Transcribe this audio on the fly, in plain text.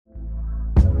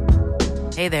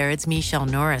Hey there, it's Michelle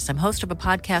Norris. I'm host of a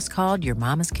podcast called Your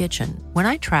Mama's Kitchen. When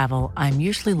I travel, I'm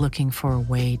usually looking for a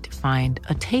way to find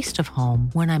a taste of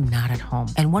home when I'm not at home.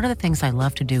 And one of the things I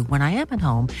love to do when I am at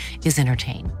home is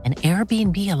entertain. And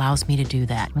Airbnb allows me to do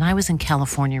that. When I was in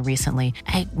California recently,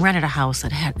 I rented a house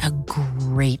that had a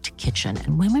great kitchen.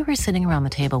 And when we were sitting around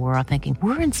the table, we were all thinking,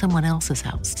 we're in someone else's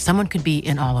house. Someone could be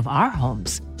in all of our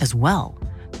homes as well.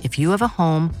 If you have a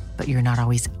home, but you're not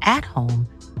always at home,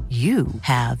 you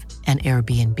have an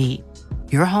Airbnb.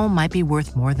 Your home might be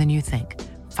worth more than you think.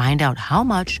 Find out how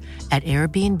much at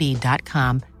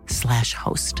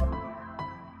airbnb.com/host.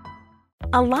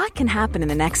 A lot can happen in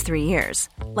the next 3 years.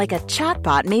 Like a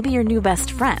chatbot may be your new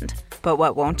best friend. But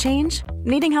what won't change?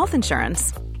 Needing health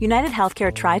insurance. United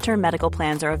Healthcare Tri-Term Medical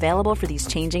Plans are available for these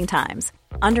changing times.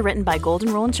 Underwritten by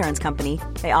Golden Rule Insurance Company,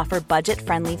 they offer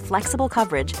budget-friendly, flexible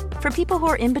coverage for people who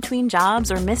are in between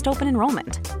jobs or missed open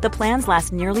enrollment. The plans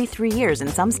last nearly 3 years in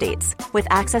some states, with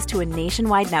access to a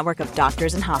nationwide network of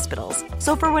doctors and hospitals.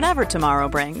 So for whatever tomorrow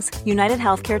brings, United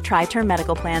Healthcare Tri-Term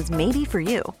Medical Plans may be for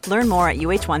you. Learn more at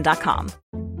uh1.com.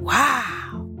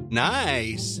 Wow.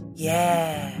 Nice.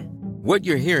 Yeah. What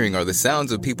you're hearing are the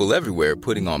sounds of people everywhere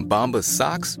putting on Bombas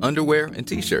socks, underwear, and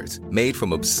T-shirts made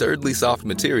from absurdly soft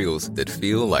materials that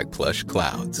feel like plush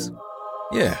clouds.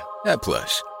 Yeah, that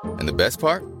plush. And the best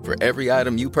part? For every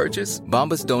item you purchase,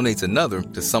 Bombas donates another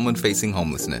to someone facing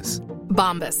homelessness.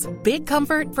 Bombas. Big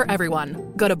comfort for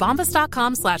everyone. Go to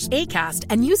bombas.com/ACAST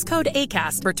and use code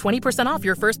ACAST for 20% off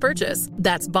your first purchase.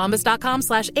 That's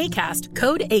bombas.com/ACAST.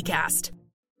 Code ACAST.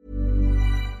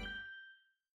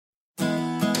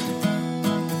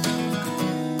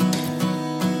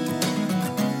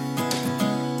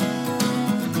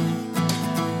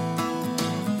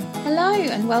 Hello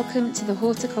and welcome to the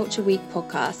Horticulture Week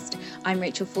podcast. I'm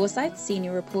Rachel Forsyth,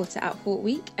 Senior Reporter at Hort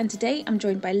Week, and today I'm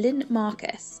joined by Lynn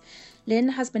Marcus. Lynn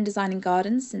has been designing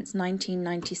gardens since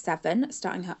 1997,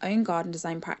 starting her own garden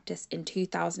design practice in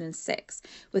 2006,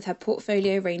 with her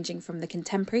portfolio ranging from the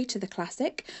contemporary to the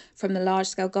classic, from the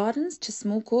large-scale gardens to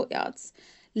small courtyards.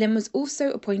 Lynn was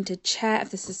also appointed Chair of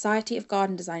the Society of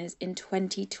Garden Designers in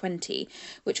 2020,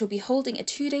 which will be holding a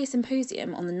 2-day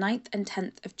symposium on the 9th and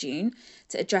 10th of June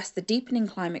to address the deepening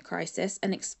climate crisis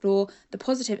and explore the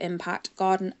positive impact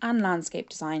garden and landscape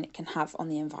design can have on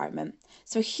the environment.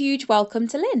 So a huge welcome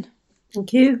to Lynn.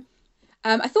 Thank you.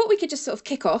 I thought we could just sort of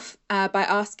kick off by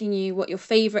asking you what your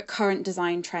favourite current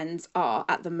design trends are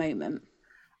at the moment.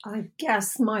 I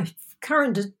guess my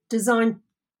current design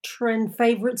trend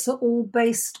favourites are all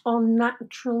based on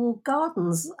natural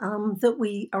gardens, that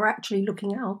we are actually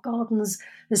looking at our gardens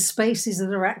as spaces that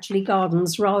are actually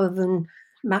gardens rather than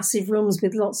massive rooms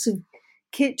with lots of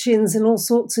kitchens and all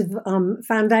sorts of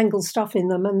fandangled stuff in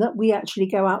them, and that we actually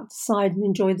go outside and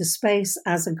enjoy the space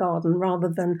as a garden rather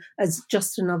than as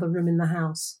just another room in the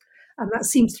house. And that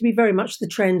seems to be very much the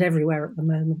trend everywhere at the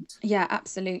moment. Yeah,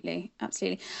 absolutely.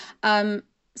 Absolutely.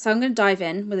 So I'm going to dive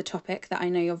in with a topic that I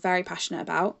know you're very passionate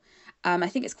about. I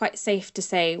think it's quite safe to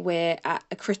say we're at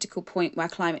a critical point where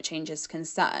climate change is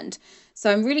concerned.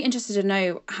 So I'm really interested to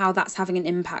know how that's having an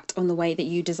impact on the way that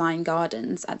you design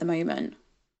gardens at the moment.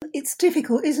 It's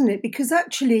difficult, isn't it? Because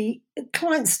actually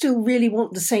clients still really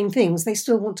want the same things. They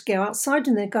still want to go outside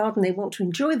in their garden. They want to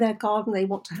enjoy their garden. They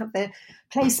want to have their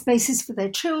play spaces for their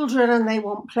children, and they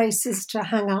want places to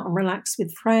hang out and relax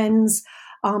with friends.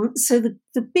 So the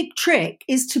big trick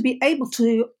is to be able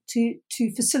to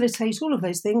facilitate all of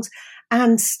those things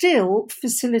and still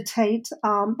facilitate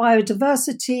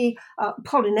biodiversity,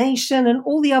 pollination, and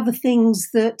all the other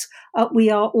things that we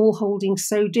are all holding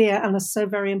so dear and are so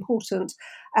very important.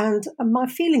 And my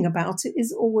feeling about it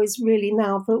is always really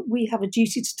now that we have a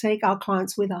duty to take our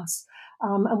clients with us.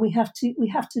 And we have to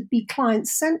be client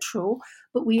central,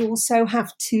 but we also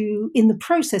have to, in the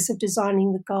process of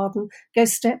designing the garden, go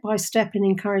step by step and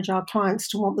encourage our clients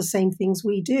to want the same things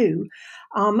we do,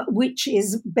 which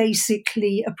is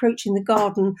basically approaching the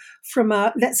garden from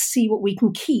a let's see what we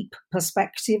can keep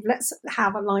perspective. Let's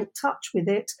have a light touch with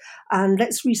it, and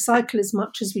let's recycle as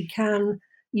much as we can.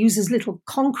 Use as little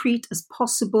concrete as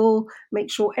possible,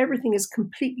 make sure everything is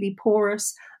completely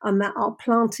porous and that our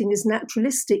planting is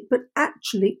naturalistic, but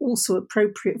actually also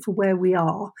appropriate for where we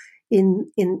are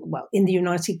in the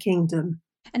United Kingdom.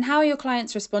 And how are your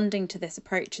clients responding to this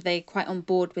approach? Are they quite on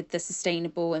board with the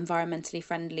sustainable, environmentally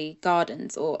friendly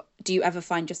gardens, or do you ever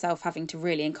find yourself having to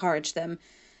really encourage them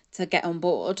to get on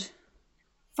board?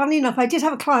 Funny enough, I did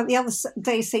have a client the other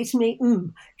day say to me,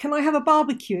 can I have a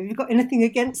barbecue? Have you got anything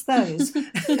against those?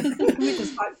 Which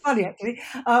was quite funny, actually.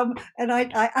 And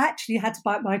I actually had to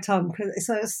bite my tongue.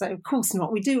 So of course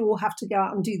not. We do all have to go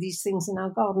out and do these things in our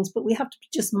gardens, but we have to be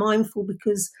just mindful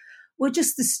because we're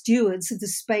just the stewards of the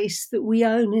space that we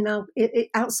own in our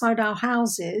outside our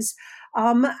houses.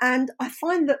 And I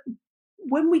find that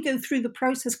when we go through the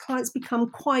process, clients become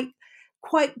quite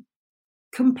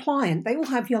compliant. They all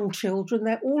have young children.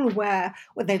 They're all aware.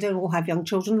 Well, they don't all have young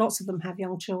children. Lots of them have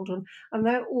young children, and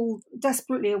they're all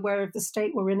desperately aware of the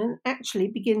state we're in, and actually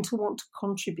begin to want to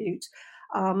contribute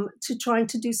to trying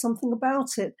to do something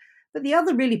about it. But the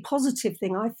other really positive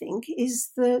thing, I think, is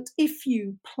that if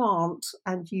you plant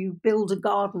and you build and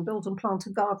plant a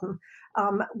garden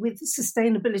with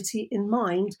sustainability in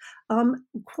mind,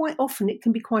 quite often it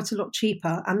can be quite a lot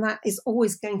cheaper. And that is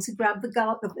always going to grab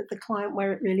the client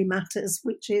where it really matters,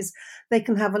 which is they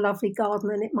can have a lovely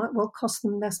garden and it might well cost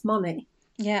them less money.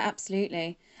 Yeah,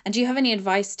 absolutely. And do you have any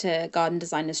advice to garden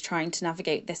designers trying to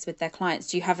navigate this with their clients?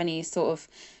 Do you have any sort of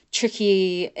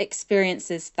tricky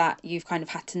experiences that you've kind of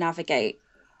had to navigate?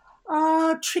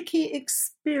 Tricky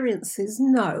experiences?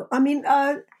 No. I mean, there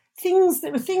are things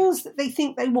that they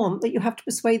think they want that you have to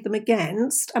persuade them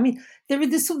against. I mean, there is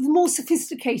this sort of more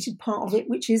sophisticated part of it,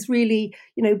 which is really,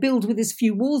 build with as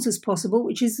few walls as possible,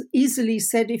 which is easily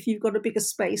said if you've got a bigger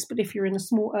space. But if you're in a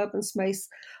small urban space,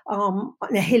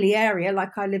 in a hilly area,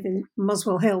 like I live in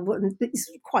Muswell Hill,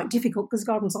 it's quite difficult because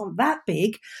gardens aren't that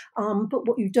big. But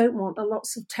what you don't want are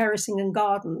lots of terracing and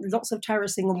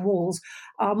walls,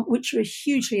 which are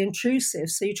hugely intrusive.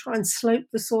 So you try and slope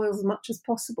the soil as much as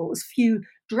possible, as few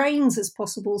drains as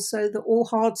possible, so that all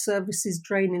hard surfaces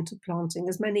drain into planting,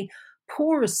 as many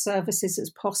porous surfaces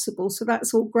as possible. So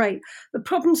that's all great. The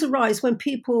problems arise when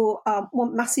people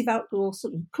want massive outdoor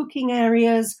sort of cooking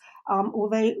areas,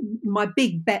 my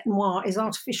big bête noire is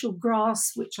artificial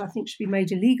grass, which I think should be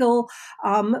made illegal,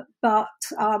 but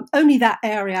only that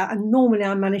area. And normally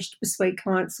I manage to persuade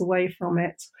clients away from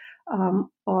it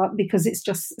because it's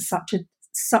just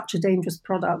such a dangerous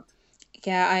product.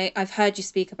 Yeah, I've heard you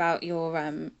speak about your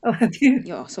have you?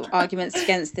 Your sort of arguments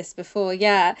against this before.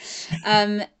 Yeah.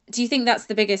 Do you think that's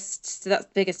the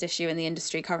biggest issue in the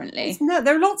industry currently? No,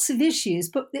 there are lots of issues,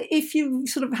 but if you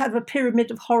sort of have a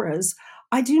pyramid of horrors,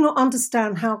 I do not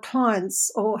understand how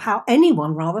clients, or how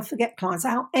anyone rather, forget clients,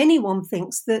 how anyone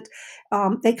thinks that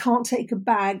they can't take a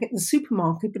bag at the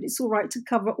supermarket, but it's all right to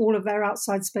cover all of their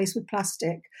outside space with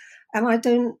plastic. And I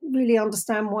don't really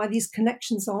understand why these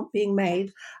connections aren't being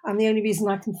made. And the only reason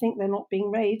I can think they're not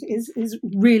being made is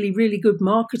really, really good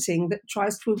marketing that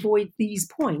tries to avoid these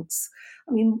points.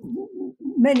 I mean,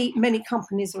 many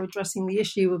companies are addressing the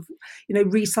issue of,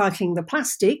 recycling the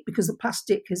plastic, because the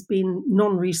plastic has been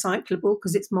non-recyclable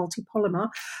because it's multipolymer.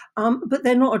 But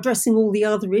they're not addressing all the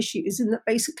other issues, in that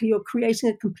basically you're creating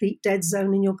a complete dead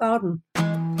zone in your garden.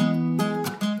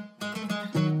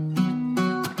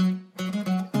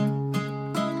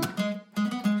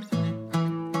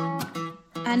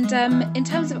 And in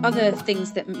terms of other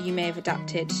things that you may have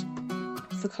adapted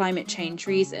for climate change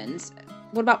reasons,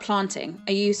 what about planting?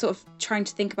 Are you sort of trying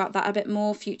to think about that a bit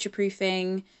more,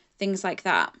 future-proofing, things like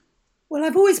that? Well,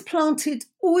 I've always planted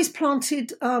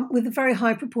with a very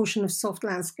high proportion of soft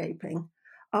landscaping.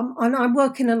 And I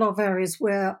work in a lot of areas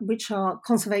which are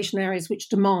conservation areas which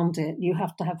demand it. You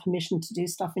have to have permission to do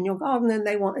stuff in your garden, and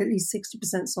they want at least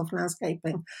 60% soft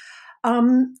landscaping.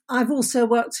 I've also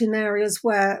worked in areas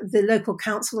where the local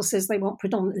council says they want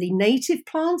predominantly native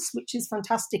plants, which is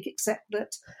fantastic, except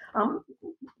that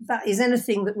that is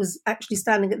anything that was actually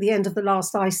standing at the end of the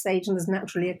last ice age and has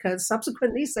naturally occurred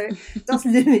subsequently, so it does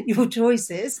limit your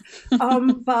choices.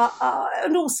 And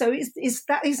also,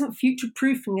 that isn't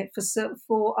future-proofing it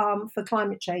for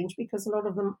climate change, because a lot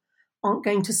of them aren't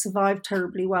going to survive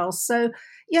terribly well. So,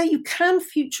 yeah, you can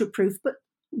future-proof, but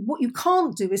what you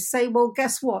can't do is say, well,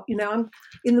 guess what? I'm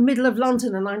in the middle of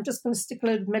London and I'm just going to stick a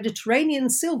load of Mediterranean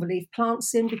silverleaf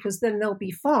plants in because then they'll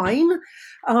be fine.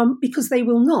 Because they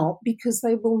will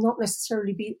not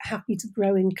necessarily be happy to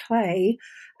grow in clay.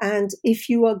 And if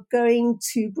you are going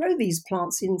to grow these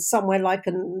plants in somewhere like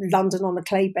in London on a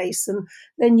clay basin,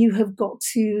 then you have got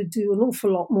to do an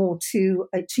awful lot more to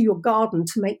your garden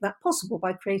to make that possible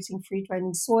by creating free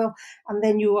draining soil. And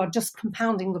then you are just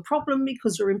compounding the problem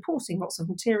because you're importing lots of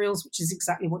materials, which is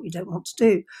exactly what you don't want to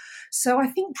do. So I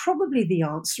think probably the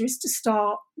answer is to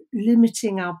start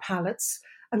limiting our palettes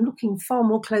and looking far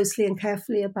more closely and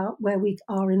carefully about where we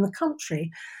are in the country.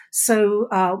 So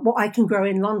what I can grow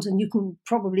in London, you can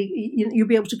probably, you'll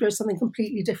be able to grow something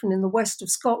completely different in the west of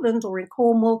Scotland or in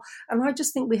Cornwall. And I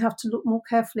just think we have to look more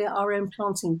carefully at our own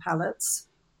planting palettes.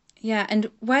 Yeah, and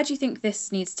where do you think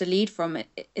this needs to lead from?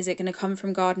 Is it going to come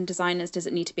from garden designers? Does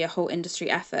it need to be a whole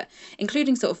industry effort,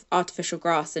 including sort of artificial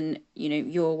grass and,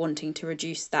 you're wanting to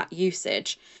reduce that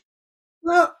usage?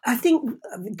 Well, I think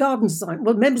garden design.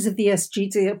 Well, members of the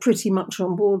SGD are pretty much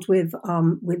on board with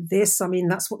this. I mean,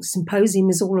 that's what the symposium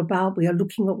is all about. We are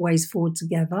looking at ways forward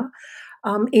together.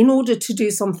 In order to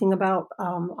do something about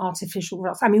artificial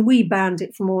grass, I mean, we banned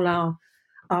it from all our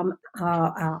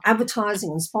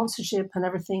advertising and sponsorship and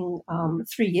everything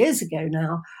 3 years ago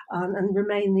now, and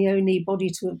remain the only body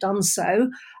to have done so.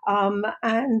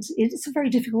 And it's a very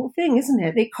difficult thing, isn't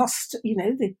it? It cost,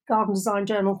 the Garden Design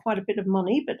Journal quite a bit of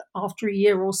money, but after a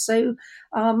year or so,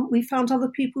 we found other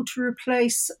people to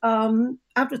replace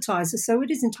advertisers. So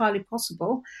it is entirely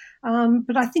possible.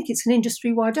 But I think it's an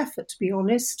industry-wide effort, to be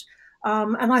honest.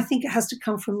 And I think it has to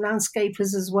come from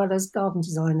landscapers as well as garden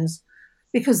designers,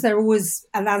 because there are always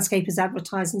landscapers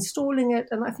advertise installing it,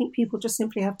 and I think people just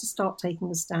simply have to start taking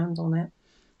a stand on it.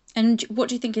 And what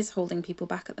do you think is holding people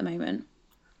back at the moment?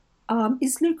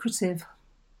 It's lucrative.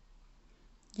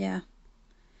 Yeah.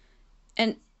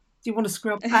 And do you want to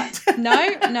scrub that? No,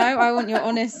 I want your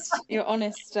honest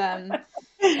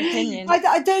opinion.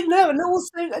 I don't know, and also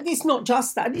it's not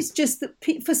just that. It's just that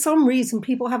for some reason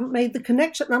people haven't made the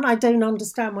connection, and I don't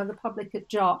understand why the public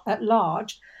at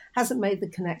large hasn't made the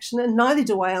connection, and neither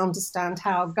do I understand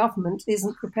how government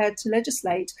isn't prepared to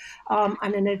legislate. And I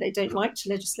know they don't like to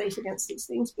legislate against these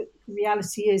things, but the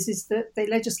reality is that they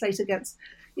legislate against,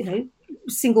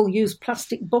 single-use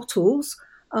plastic bottles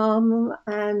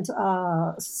and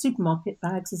supermarket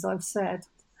bags, as I've said.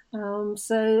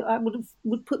 So I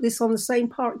would put this on the same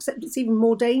par, except it's even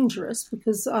more dangerous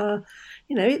because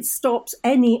it stops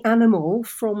any animal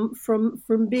from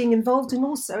being involved, and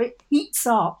also it heats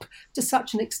up to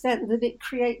such an extent that it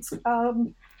creates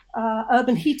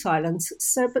urban heat islands.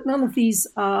 So, but none of these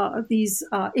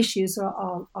issues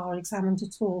are examined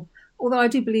at all. Although I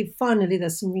do believe finally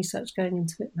there's some research going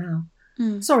into it now.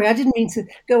 Sorry, I didn't mean to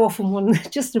go off on one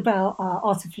just about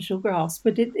artificial grass,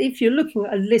 but if you're looking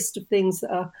at a list of things that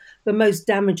are the most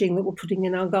damaging that we're putting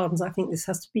in our gardens, I think this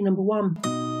has to be number one.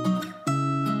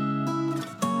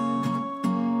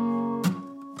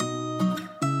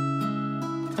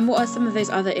 And what are some of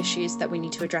those other issues that we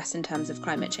need to address in terms of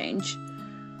climate change?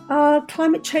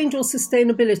 Climate change or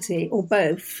sustainability, or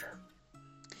both?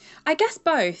 I guess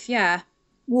both, yeah.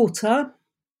 Water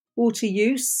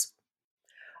use.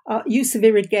 Use of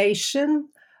irrigation.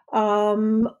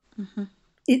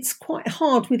 It's quite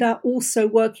hard without also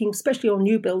working, especially on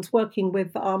new builds, working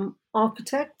with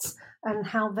architects and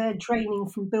how they're draining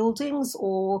from buildings,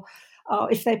 or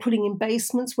if they're putting in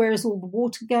basements, where is all the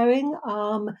water going?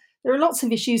 There are lots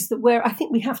of issues where I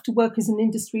think we have to work as an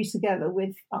industry together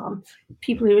with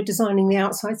people who are designing the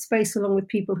outside space along with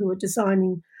people who are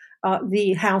designing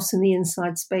the house and the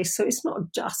inside space. So it's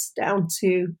not just down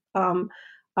to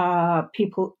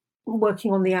people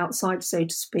working on the outside, so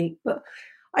to speak. But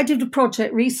I did a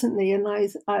project recently, and I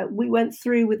went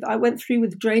through with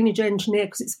the drainage engineer,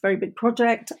 because it's a very big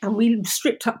project, and we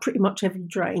stripped up pretty much every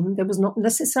drain. There was not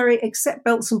necessary, except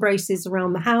belts and braces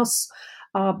around the house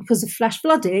because of flash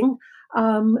flooding.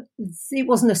 It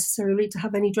wasn't necessarily to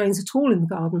have any drains at all in the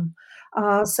garden.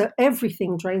 So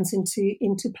everything drains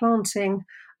into planting.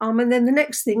 And then the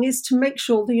next thing is to make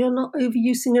sure that you're not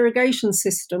overusing irrigation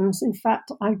systems. In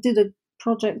fact, I did a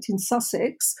project in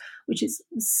Sussex, which is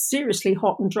seriously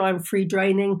hot and dry and free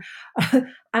draining,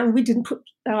 and we didn't put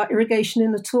irrigation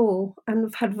in at all, and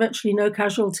we've had virtually no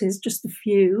casualties, just a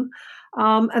few.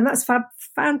 And that's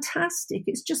fantastic.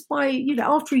 It's just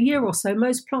after a year or so,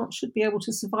 most plants should be able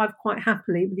to survive quite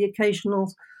happily with the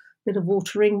occasional bit of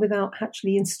watering without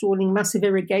actually installing massive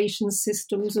irrigation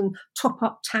systems and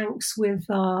top-up tanks with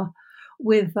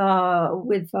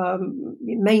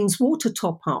mains water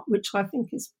top-up, which I think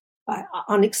is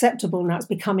unacceptable now. It's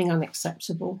becoming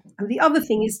unacceptable. And the other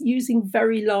thing is using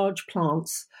very large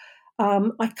plants.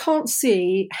 I can't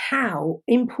see how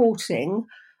importing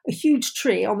a huge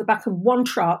tree on the back of one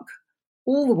truck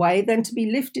all the way, then to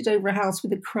be lifted over a house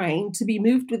with a crane, to be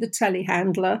moved with a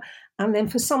telehandler, and then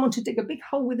for someone to dig a big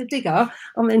hole with a digger,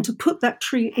 and then to put that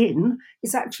tree in,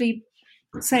 is actually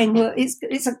saying, well,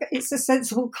 it's a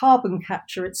sensible carbon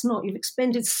capture. It's not. You've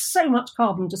expended so much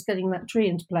carbon just getting that tree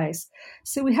into place.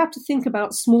 So we have to think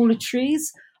about smaller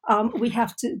trees. We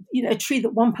have to, a tree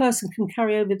that one person can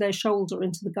carry over their shoulder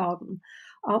into the garden.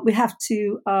 We have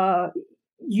to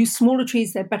use smaller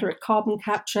trees. They're better at carbon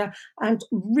capture, and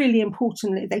really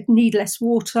importantly, they need less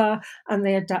water and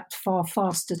they adapt far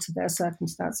faster to their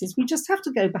circumstances. We just have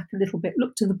to go back a little bit,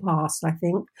 look to the past, I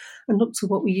think, and look to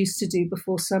what we used to do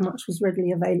before so much was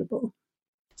readily available.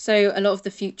 So a lot of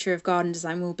the future of garden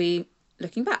design will be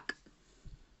looking back.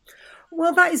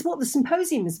 Well, that is what the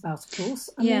symposium is about, of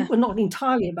course. I mean, we're not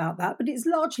entirely about that, but it's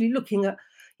largely looking at,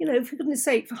 for goodness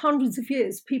sake, for hundreds of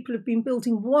years, people have been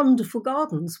building wonderful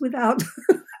gardens without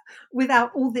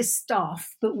without all this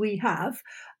stuff that we have,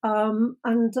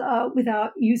 and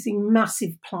without using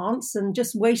massive plants and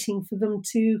just waiting for them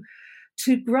to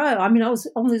grow. I mean, I was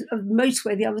on the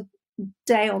motorway the other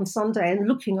day on Sunday and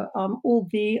looking at all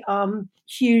the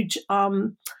huge,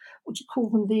 what do you call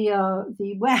them,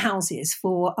 the warehouses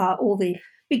for all the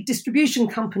big distribution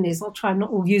companies. I'll try not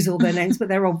to use all their names, but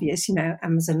they're obvious,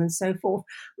 Amazon and so forth.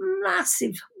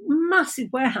 Massive, massive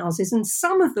warehouses, and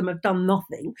some of them have done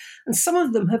nothing, and some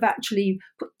of them have actually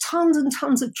put tons and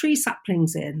tons of tree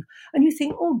saplings in. And you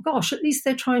think, oh gosh, at least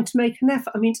they're trying to make an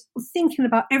effort. I mean, thinking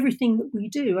about everything that we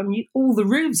do, I mean, all the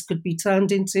roofs could be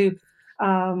turned into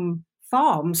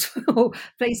farms or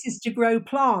places to grow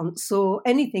plants or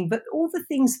anything. But all the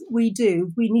things that we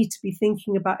do, we need to be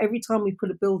thinking about every time we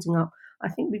put a building up. I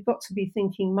think we've got to be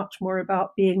thinking much more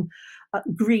about being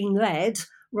green-led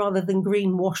rather than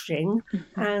greenwashing,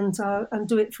 and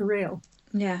do it for real.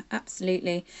 Yeah,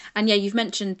 absolutely. And yeah, you've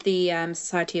mentioned the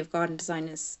Society of Garden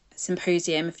Designers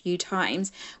Symposium a few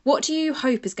times. What do you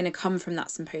hope is going to come from that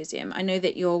symposium? I know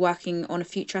that you're working on a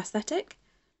future aesthetic.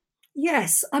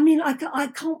 Yes, I mean, I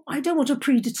don't want to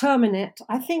predetermine it.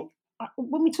 I think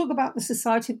when we talk about the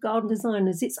Society of Garden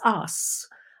Designers, it's us.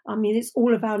 I mean, it's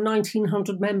all of our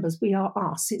 1,900 members. We are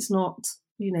us. It's not,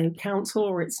 council,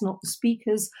 or it's not the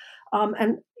speakers.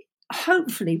 And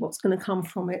hopefully what's going to come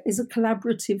from it is a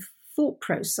collaborative thought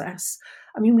process.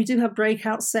 I mean, we do have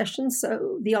breakout sessions.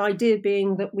 So the idea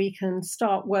being that we can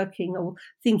start working or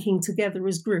thinking together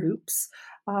as groups.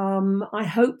 I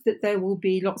hope that there will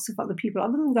be lots of other people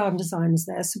other than garden designers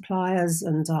there, suppliers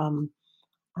and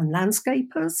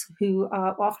landscapers who,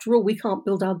 after all, we can't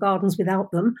build our gardens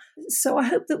without them. So I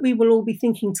hope that we will all be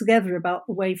thinking together about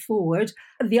the way forward.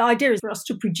 The idea is for us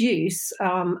to produce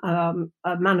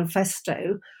a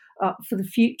manifesto for the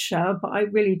future, but I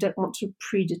really don't want to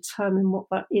predetermine what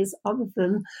that is other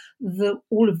than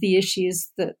all of the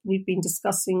issues that we've been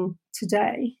discussing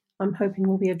today, I'm hoping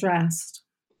will be addressed.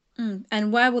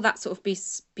 And where will that sort of be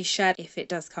shared if it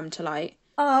does come to light?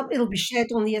 It'll be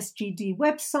shared on the SGD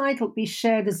website. It'll be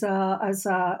shared as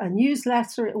a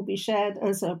newsletter. It'll be shared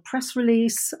as a press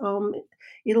release.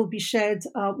 It'll be shared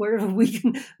wherever we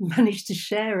can manage to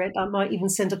share it. I might even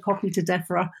send a copy to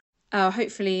DEFRA.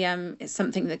 Hopefully it's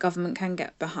something that government can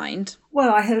get behind.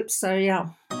 Well, I hope so, yeah.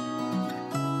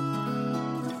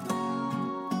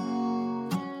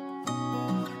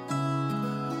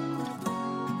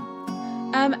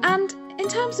 And in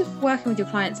terms of working with your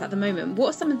clients at the moment, what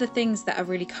are some of the things that are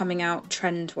really coming out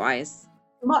trend-wise?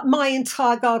 My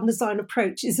entire garden design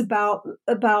approach is about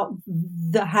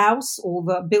the house or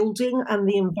the building and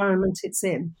the environment it's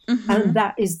in. Mm-hmm. And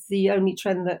that is the only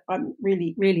trend that I'm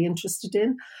really, really interested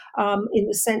in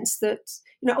the sense that,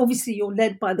 obviously you're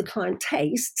led by the client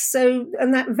taste. So,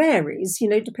 and that varies,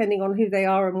 depending on who they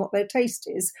are and what their taste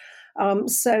is.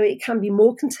 So it can be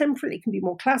more contemporary, it can be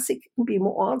more classic, it can be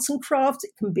more arts and crafts,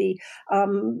 it can be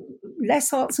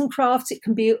less arts and crafts, it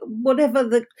can be whatever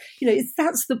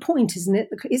that's the point, isn't it?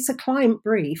 It's a client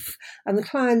brief, and the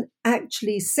client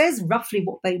actually says roughly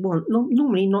what they want,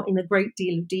 normally not in a great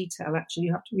deal of detail. Actually,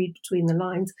 you have to read between the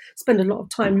lines, spend a lot of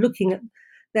time looking at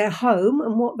their home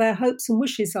and what their hopes and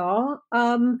wishes are,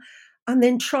 and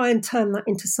then try and turn that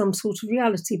into some sort of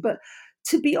reality. But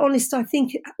to be honest, I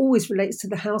think it always relates to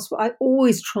the house. I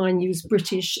always try and use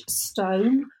British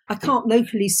stone. I can't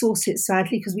locally source it,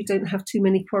 sadly, because we don't have too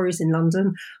many quarries in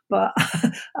London. But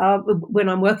when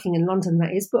I'm working in London,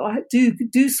 that is. But I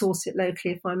do source it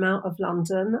locally if I'm out of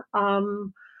London.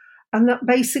 And that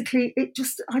basically,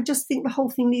 I just think the whole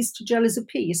thing needs to gel as a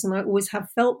piece. And I always have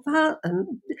felt that. And,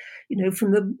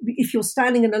 if you're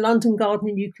standing in a London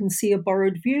garden, you can see a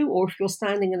borrowed view, or if you're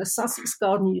standing in a Sussex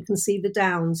garden, you can see the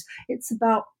downs. It's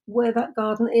about where that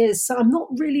garden is. So I'm not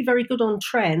really very good on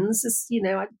trends.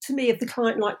 To me, if the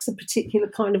client likes a particular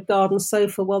kind of garden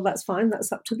sofa, well, that's fine.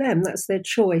 That's up to them. That's their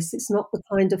choice. It's not the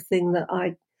kind of thing that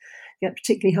I get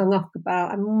particularly hung up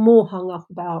about. I'm more hung up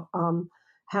about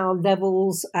how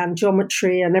levels and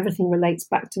geometry and everything relates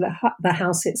back to the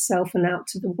house itself and out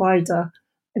to the wider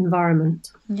environment.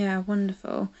 Yeah,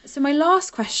 wonderful. So my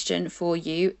last question for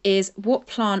you is, what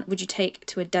plant would you take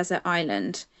to a desert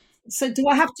island? So do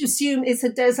I have to assume it's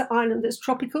a desert island that's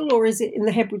tropical, or is it in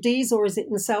the Hebrides, or is it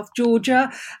in South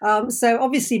Georgia? So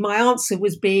obviously my answer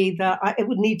would be that it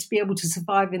would need to be able to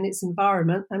survive in its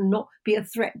environment and not be a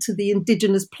threat to the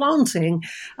indigenous planting.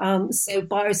 So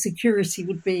biosecurity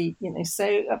would be,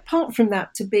 so apart from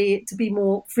that, to be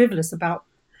more frivolous about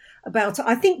about it.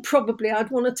 I think probably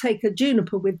I'd want to take a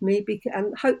juniper with me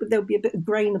and hope that there'll be a bit of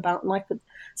grain about, and I could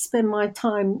spend my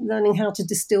time learning how to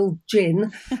distill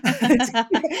gin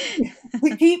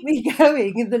to keep me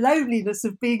going in the loneliness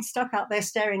of being stuck out there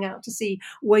staring out to sea,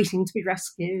 waiting to be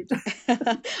rescued.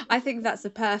 I think that's a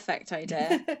perfect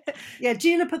idea. Yeah,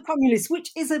 Juniper communis,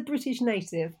 which is a British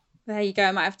native. There you go.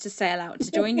 I might have to sail out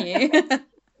to join you.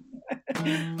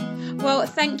 Well,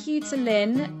 thank you to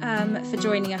Lynn for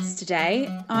joining us today.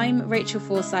 I'm Rachel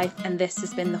Forsyth, and this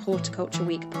has been the Horticulture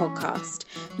Week podcast.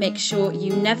 Make sure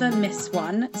you never miss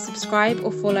one. Subscribe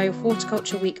or follow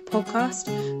Horticulture Week podcast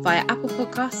via Apple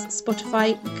Podcasts,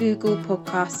 Spotify, Google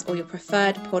Podcasts, or your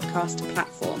preferred podcast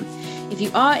platform. If you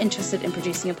are interested in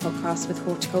producing a podcast with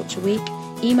Horticulture Week,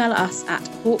 email us at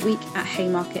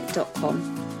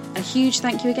hortweek@haymarket.com. A huge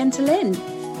thank you again to Lynn.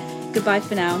 Goodbye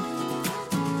for now.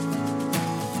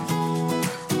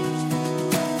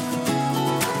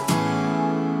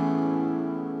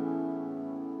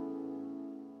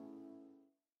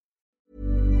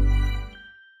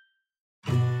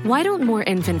 Why don't more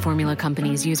infant formula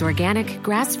companies use organic,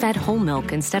 grass-fed whole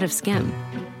milk instead of skim?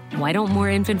 Why don't more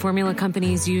infant formula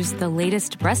companies use the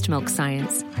latest breast milk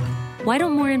science? Why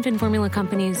don't more infant formula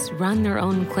companies run their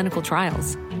own clinical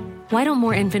trials? Why don't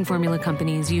more infant formula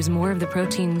companies use more of the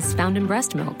proteins found in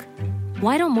breast milk?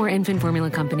 Why don't more infant formula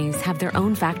companies have their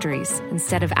own factories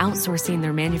instead of outsourcing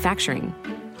their manufacturing?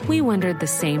 We wondered the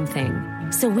same thing.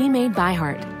 So we made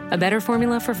ByHeart, a better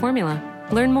formula for formula.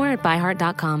 Learn more at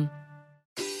byheart.com.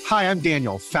 Hi, I'm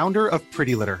Daniel, founder of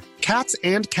Pretty Litter. Cats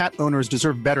and cat owners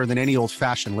deserve better than any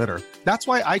old-fashioned litter. That's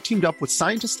why I teamed up with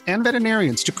scientists and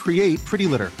veterinarians to create Pretty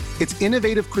Litter. Its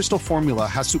innovative crystal formula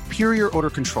has superior odor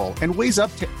control and weighs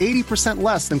up to 80%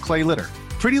 less than clay litter.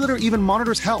 Pretty Litter even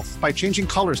monitors health by changing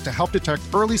colors to help detect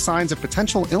early signs of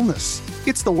potential illness.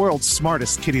 It's the world's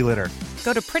smartest kitty litter.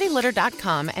 Go to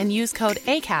prettylitter.com and use code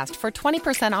ACAST for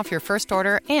 20% off your first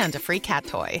order and a free cat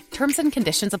toy. Terms and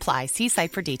conditions apply. See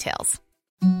site for details.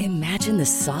 Imagine the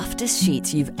softest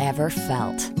sheets you've ever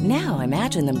felt. Now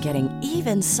imagine them getting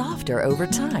even softer over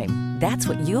time. That's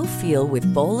what you'll feel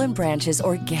with Boll & Branch's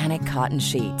organic cotton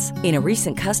sheets. In a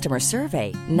recent customer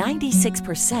survey,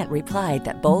 96% replied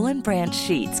that Boll & Branch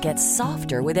sheets get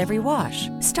softer with every wash.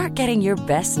 Start getting your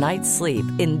best night's sleep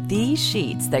in these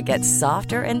sheets that get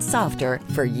softer and softer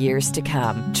for years to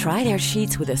come. Try their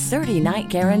sheets with a 30-night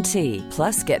guarantee.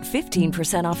 Plus, get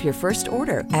 15% off your first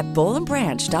order at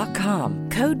bollandbranch.com.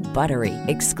 Code BUTTERY.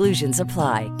 Exclusions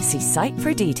apply. See site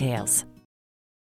for details.